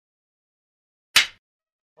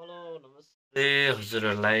नमस्ते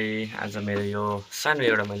हजुरहरूलाई। आज मेरो यो सानो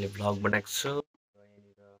एउटा मैले भ्लग बनाएको छु र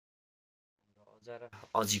यहाँनिर हाम्रो अजा र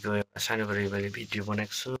अजीको एउटा सानो गरी मैले भिडियो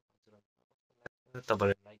बनाएको छु।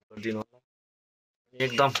 तपाईँहरूले लाइक गरिदिनु होला।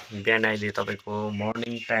 एकदम बिहान अहिले तपाईँको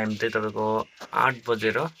मर्निङ टाइम चाहिँ तपाईँको 8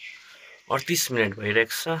 बजेर 38 मिनट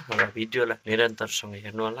भइरहेको छ र भिडियोलाई निरन्तरसँग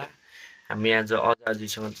हेर्नु होला। हामी आज अजा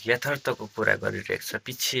अजीसँग यथार्थको कुरा गरिरहेको छ,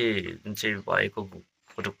 पछि जुन चाहिँ भएको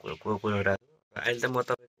कुरा। अहिले त म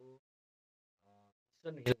तपाईँको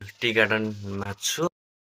टी गार्डनमा छु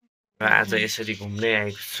र आज यसरी घुम्दै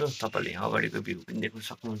आएको छु। तपाईँले अगाडिको भ्यू पनि देख्न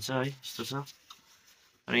सक्नुहुन्छ है, यस्तो छ।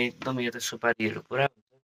 अनि एकदम यो त सुपारीहरू पुरा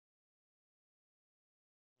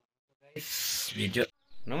भिडियो।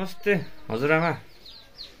 नमस्ते हजुरआमा।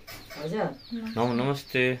 हजुर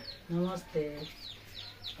नमस्ते। नमस्ते।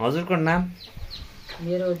 हजुरको नाम?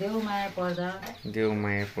 मेरो देवमाया प्रधान।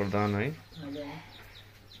 देवमाया प्रधान है। हजुर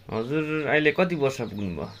हजुर अहिले कति वर्ष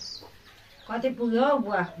पुग्नुभयो? कति पुग्यो हौ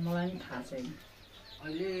बुवा, मलाई पनि थाहा छैन।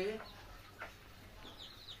 अहिले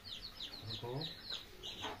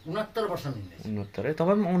 69 वर्ष मिल्दैछ। 69 है।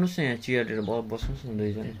 तपाईँ पनि आउनुहोस् न, यहाँ चियाटेर बस्नुहोस् न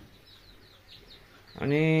दुईजना।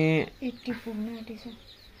 अनि 80 पुग्न आँटेछ।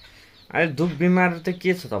 अहिले दुख बिमार चाहिँ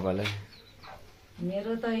के छ तपाईँलाई?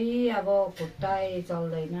 मेरो त यी अब खुट्टा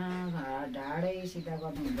चल्दैन, ढाडै सिधा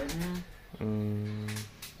गर्नु हुँदैन,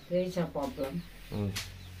 त्यही छ प्रब्लम।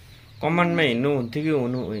 कमानमा हिँड्नुहुन्थ्यो कि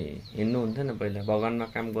हिँड्नु हुन्थेन पहिला? बगानमा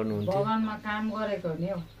काम गर्नुहुन्थ्यो? बगानमा काम गरेको नि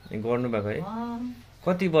हौ। गर्नुभएको है?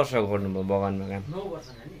 कति वर्ष गर्नुभयो बगानमा काम? 9 वर्ष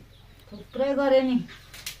नानी। थुप्रै गरे नि।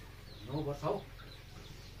 9 वर्ष हौ।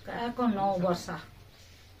 कहाँको 9 वर्ष?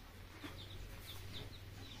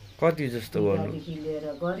 कति जस्तो गर्नु? देखि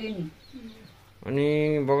लिएर गरे नि। अनि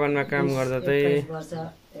बगानमा काम गर्दा चाहिँ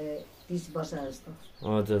 30 वर्ष जस्तो।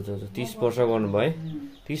 हजुर हजुर 30 वर्ष गर्नुभयो है।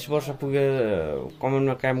 30 वर्ष पुगेर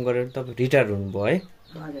कमानमा काम गरेर तपाईँ रिटायर हुनुभयो है?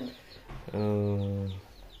 हजुर।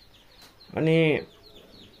 अनि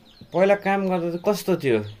पहिला काम गर्दा चाहिँ कस्तो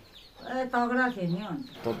थियो? तगडा थियो नि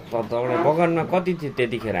अन्त। तगडा। बगानमा कति थियो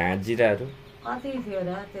त्यतिखेर हाजिराहरू? कति थियो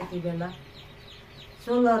र त्यति बेला?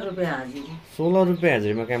 16 रुपियाँ हाजिरी। 16 रुपियाँ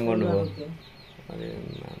हाजिरीमा काम गर्नुभयो? अरे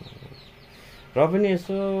र पनि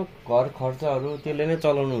यसो घर खर्चहरू त्यसले नै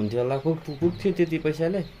चलाउनु हुन्थ्यो होला, पुग्थ्यो त्यति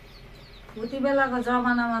पैसाले? उति बेलाको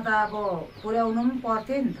जमानामा त अब पुर्याउनु पनि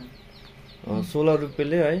पर्थ्यो नि त। 16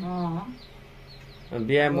 रुपियाँले है?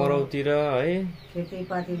 बिहा मरौतिर है,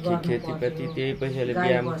 खेतीपाती त्यही पैसाले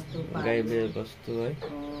बिहा, गाई बस्तु है।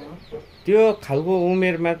 त्यो खालको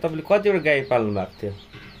उमेरमा तपाईँले कतिवटा गाई पाल्नु भएको थियो?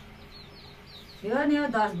 थियो नि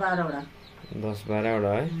 10-12 वटा। 10-12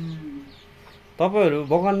 वटा है। तपाईँहरू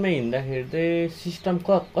बगानमै हिँड्दाखेरि चाहिँ सिस्टम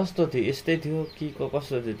कस्तो थियो? यस्तै थियो कि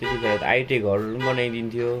कस्तो थियो? त्यतिखेर त आइटे घरहरू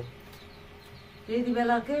बनाइदिन्थ्यो। त्यति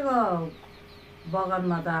बेला के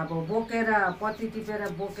बगानमा त अब बोकेर पत्ती टिपेर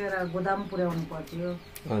बोकेर गोदाम पुर्याउनु पर्थ्यो।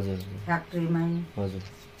 हजुर फ्याक्ट्रीमै। हजुर।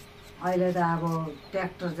 अहिले त अब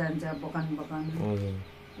ट्र्याक्टर जान्छ बगान। हजुर।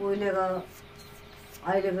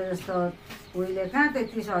 अहिलेको जस्तो उहिले कहाँ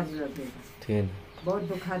त्यति सजिलो थियो? थिएन। बहुत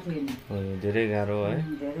दुःख थियो नि। हजुर धेरै गाह्रो है?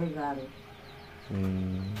 धेरै गाह्रो।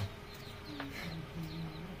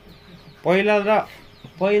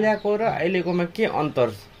 पहिलाको र अहिलेकोमा के अन्तर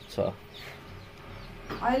छ?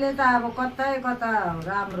 अहिले त अब कतै कता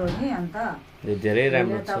राम्रो नि अन्त। धेरै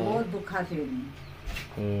राम्रो छ। त बहुत दुःख थियो नि।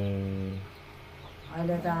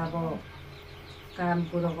 अहिले त अब काम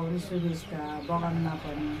कुरोको पनि सुविस्ता, बगानमा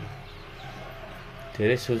पनि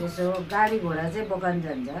धेरै यसो गाडी घोडा चाहिँ बगान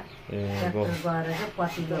जान्छ, ट्र्याक्टर गएर चाहिँ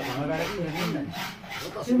पत्ती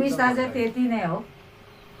सुविस्ता चाहिँ त्यति नै हो।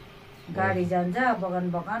 गाडी जान्छ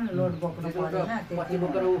बगान लोड बोक्नु पर्दैन।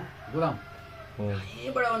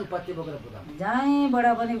 जहीँबाट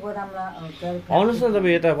पनि गोदाममा आउनुहोस् न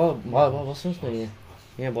तपाईँ यता बस्नुहोस् न,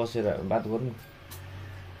 यहाँ बसेर बात गरौँ।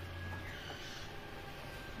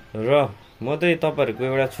 र म चाहिँ तपाईँहरूको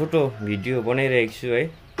एउटा छोटो भिडियो बनाइरहेको छु है।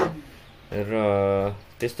 र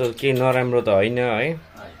त्यस्तो केही नराम्रो त होइन है।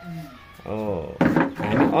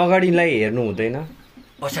 हामी अगाडिलाई हेर्नु हुँदैन,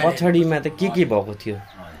 पछाडिमा त के भएको थियो?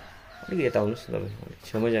 अलिक यता आउनुहोस् न तपाईँ,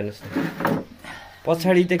 छेउमै जानुहोस् न।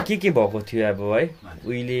 पछाडि त के भएको थियो अब है?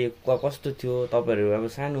 उहिले कस्तो थियो? तपाईँहरू अब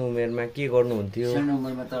सानो उमेरमा के गर्नुहुन्थ्यो?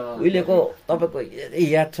 उहिलेको तपाईँको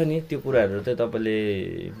याद छ नि त्यो कुराहरू चाहिँ तपाईँले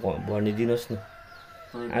भनिदिनुहोस् न।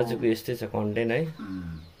 आजको यस्तै छ कन्टेन्ट है।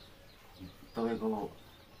 तपाईँको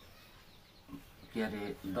के अरे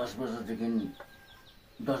 10 वर्षदेखि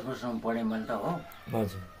 10 वर्षसम्म पढेँ मैले त हो।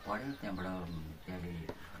 हजुर। पढेँ त्यहाँबाट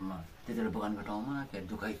त्यति बेला बगानको ठाउँमा के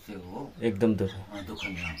दुखाइ थियो हो। एकदम दुःख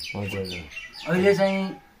नि। हजुर। अहिले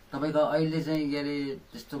चाहिँ तपाईँको के अरे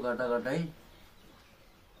त्यस्तो गर्दा गर्दै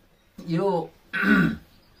यो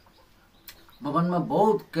म बगानमा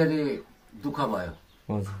बहुत के अरे दुःख भयो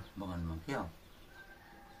हजुर बगानमा क्या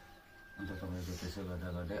अन्त तपाईँको त्यसो गर्दा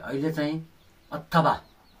गर्दै अहिले चाहिँ अथवा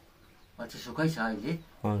पछि सुखै छ अहिले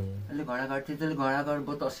हजुर अहिले घोडागाडी त्यसले घोडागाडी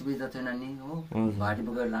बहुत असुविधा थिएन नि हो भाटी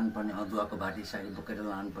बोकेर लानुपर्ने अदुवाको भाटी साडी बोकेर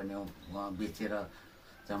लानुपर्ने हो उहाँ बेचेर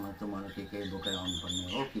चामल तुमल के बोकेर आउनुपर्ने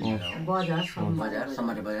हो किनेर हो बजार बजार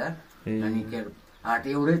समारे बजार अनि के हाट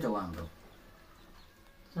एउटै त हो हाम्रो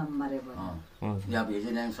सम्मारे बजार हजुर या भेजी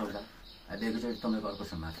ल्याङ सौदा अब एकैचोटि तपाईँको अर्को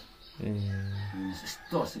समाज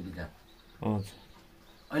यस्तो असुविधा हजुर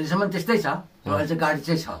अहिलेसम्म त्यस्तै छ तर अहिले चाहिँ गाडी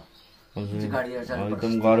चाहिँ छ हजुर गाडीहरू चाहिँ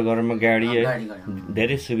एकदम घर घरमा गाडी है गाडी गाडी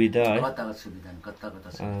धेरै सुविधा है कता कता सुविधा कता कता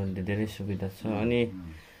छ धेरै सुविधा छ अनि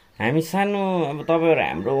हामी सानो अब तपाईँहरू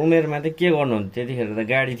हाम्रो उमेरमा त के गर्नुहुन्थ्यो त्यतिखेर त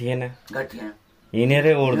गाडी थिएन गाडी थिएन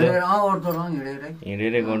हिँडेरै ओर्दो ओर्दो हिँडेरै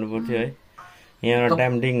हिँडेरै गर्नु पर्थ्यो है यहाँ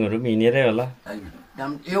डामडिङहरू पनि हिँडेरै होला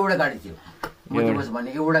होइन एउटा गाडी थियो म त बस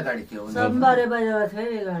भने एउटा गाडी थियो सम्मारे बजार थियो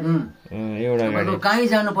नि गाडी एउटा गाडी तपाईँको कहीँ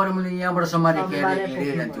जानु पर्यो भने यहाँबाट समारे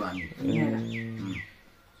हिँडेर जान्थ्यौँ हामी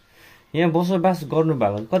यहाँ बसोबास गर्नु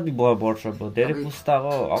भएको कति वर्ष भयो धेरै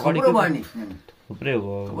पुस्ताको अगाडि थुप्रो भयो नि थुप्रै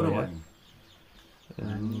हो थुप्रो भयो नि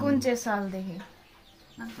कुन चाहिँ सालदेखि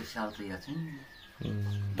नानीको साल त याद छैन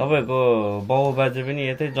तपाईँको बाउ बाजे पनि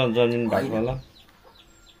यतै जन्मिनु भएको होला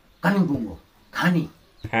कालिम्पोङ हो खानी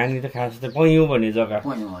खानी त खास त पैयुँ भन्ने जग्गा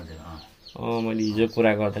पढ्नु हजुर मैले हिजो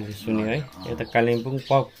कुरा गर्दाखेरि सुनेँ है यता कालिम्पोङ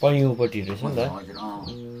पैयुँपट्टि रहेछ नि त हजुर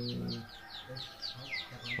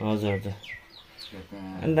हजुर हजुर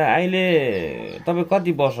अन्त अहिले तपाईँ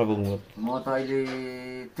कति वर्ष पुग्नु म त अहिले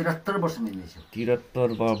 73 वर्ष मिल्दैछु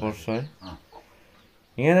 73 वर्ष है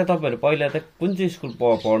यहाँ त तपाईँहरू पहिला त कुन चाहिँ स्कुल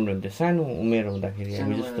पढ्नुहुन्थ्यो सानो उमेर हुँदाखेरि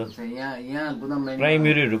हामी जस्तो यहाँ गुदाम लाइन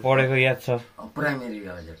प्राइमेरीहरू पढेको याद छ प्राइमेरी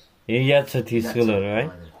हजुर ए याद छ ती स्कुलहरू है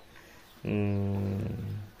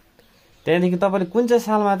त्यहाँदेखि तपाईँले कुन चाहिँ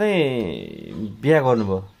सालमा चाहिँ बिहा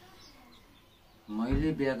गर्नुभयो मैले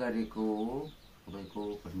बिहा गरेको तपाईँको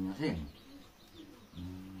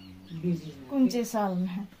कुन चाहिँ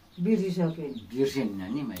सालमा बिर्सिसके बिर्सेँ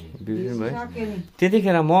नि मैले बिर्सिनु भयो सके नि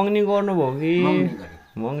त्यतिखेर मँगनी गर्नुभयो कि मँगनी गरेँ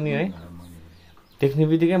मँगनी है देख्ने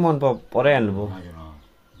बित्तिकै मन पराइहाल्नु भयो हजुर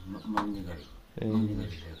मँगनी गरेँ मँगनी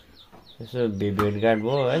गरेँ यसो भेटघाट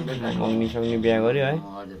भयो है मँगनी सङ्गनी बिहा गर्यो है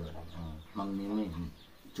हजुर मँगनी नै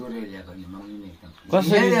चोरेर ल्याएको नि मँगनी नै एकदम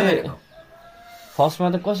कसरी चाहिँ फर्स्टमा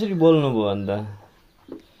त कसरी बोल्नुभयो अन्त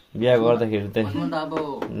बिहा गर्दाखेरि त म त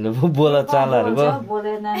अब बोला चालहरूको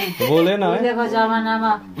बोलेन नि बोलेन है उहिलेको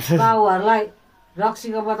जमानामा बाउहरूलाई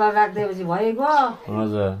रक्सीको बोतल राखिदिएपछि भइगयो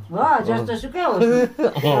हजुर हो जस्तो सुकै होस्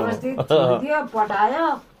व्यवस्थित छोडिदियो पठायो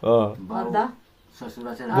अन्त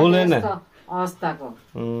ससुरा चाहिँ बोलेन यस्तो अवस्थाको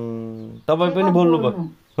तपाईँ पनि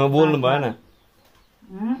बोल्नुभयो बोल्नु भएन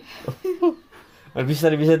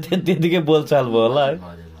बिस्तारै बिस्तारै त्यतिकै बोलचाल भयो होला है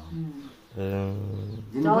हजुर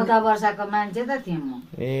 14 वर्षको मान्छे त थिएँ म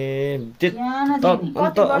ए सानो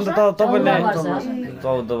अन्त थिएँ नि। तपाईँले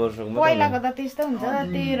 14 वर्षको पहिलाको त त्यस्तो हुन्छ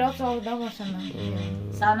 13-14 वर्षमा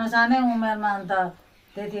सानो सानै उमेरमा अन्त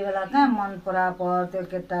त्यति बेला कहाँ मन परा पर्थ्यो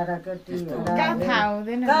केटा र केटी कहाँ थाहा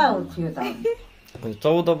हुँदैन कहाँ थियो त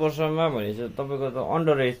 14 वर्षमा भनेपछि तपाईँको त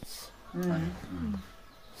अन्डर एज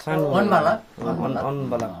सानो अनबाला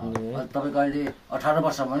अनबाला तपाईँको अहिले 18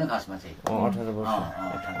 वर्ष भयो नि खासमा चाहिँ 18 वर्ष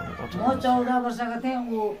म 14 वर्षको थिएँ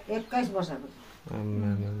ऊ 21 वर्षको थियो।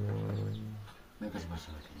 21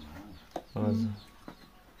 वर्षको थियो हजुर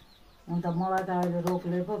अन्त मलाई त अहिले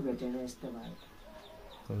रोगले पो भेटेर यस्तो भयो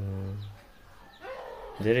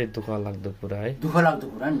धेरै दुःख लाग्दो कुरा है दुःख लाग्दो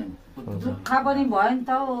कुरा नि दुःख पनि भयो नि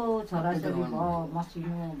त छोराछोरी भयो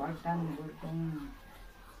मसिनो भल्टाङ भुल्टुङ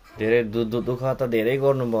धेरै दुःख त धेरै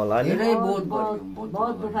गर्नुभयो होला नि धेरै बहुत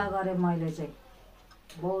बहुत दुःख गरेँ मैले चाहिँ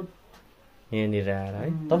बहुत यहाँनिर आएर है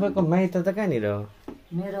तपाईँको माइत त कहाँनिर हो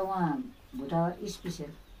मेरो उहाँ भुटा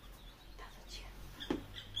स्पेसल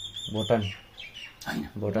भुटान हैन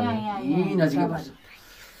भुटान यही नजिकै पर्छ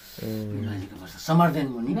नजिकै पर्छ समर्देन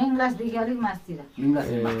मुनि मेङ्लासदेखि अलिक मासतिर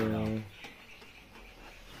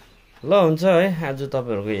ल हुन्छ है आज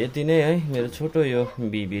तपाईँहरूको यति नै है मेरो छोटो यो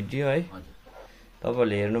भिडियो है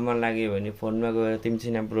तपाईँहरूले हेर्नु मन लाग्यो भने फोनमा गएर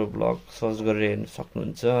तिमसिना प्रो ब्लग सर्च गरेर हेर्नु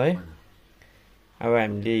सक्नुहुन्छ है अब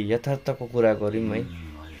हामीले यथार्थको कुरा गऱ्यौँ है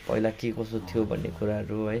पहिला के कसो थियो भन्ने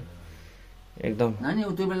कुराहरू है एकदम नानी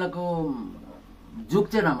त्यो बेलाको जुग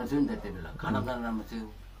चाहिँ राम्रो थियो नि त त्यो बेला खानादाना राम्रो थियो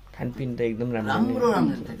खानपिन त एकदम राम्रो राम्रो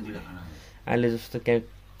राम्रो थियो त्यति बेला खाना अहिले जस्तो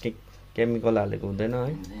केमिकल हालेको हुँदैन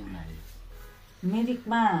है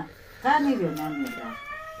मिरिकमा कहाँनिर हो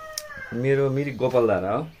नानी मेरो मिरिक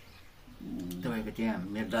गोपालधारा हो तपाईँको त्यहाँ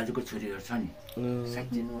मेरो दाजुको छोरीहरू छ नि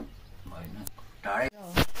साँच्चिनु भएन टाढै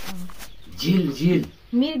झिल झिल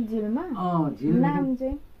मिरिक झिलमा झिल नाम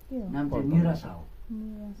चाहिँ के हो नाम चाहिँ निराशा हो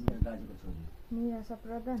निराशा मेरो दाजुको छोरी निराशा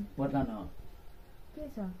प्रधान प्रधान के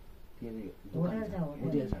छ के अरे होटेल छ,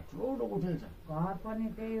 होटेल छ ठुलो होटेल छ घर पनि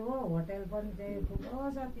त्यही हो होटेल पनि त्यही ठुलो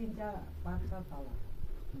छ 3-4 5-6 तला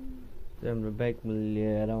त्यो हाम्रो बाइक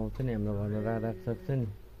लिएर आउँछ नि हाम्रो घरमा राख्छ नि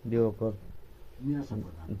दिवाकर निराशा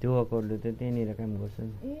प्रधान दिवाकरले चाहिँ त्यहीँनिर काम गर्छ नि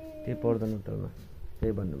ए त्यही पर्दैन होटलमा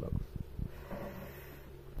त्यही भन्नुभएको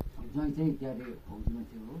ज्वाइँ चाहिँ के अरे फौजीमा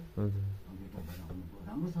थियो हो हजुर रिटायर भएर आउनुभयो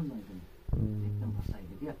राम्रो छ ज्वाइँ पनि एकदम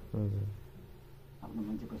फसाइदियो क्या हजुर आफ्नो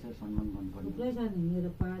मान्छे कसरी सम्मान गर्नुपर्ने थुप्रै छ नि मेरो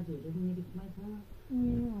पाजुहरू मिरिकमै छ ए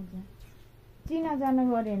हजुर चिनाजाना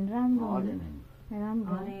गऱ्यो भने राम्रो हजुर हो। नानी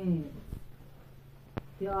राम्रो अनि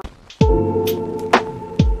त्यो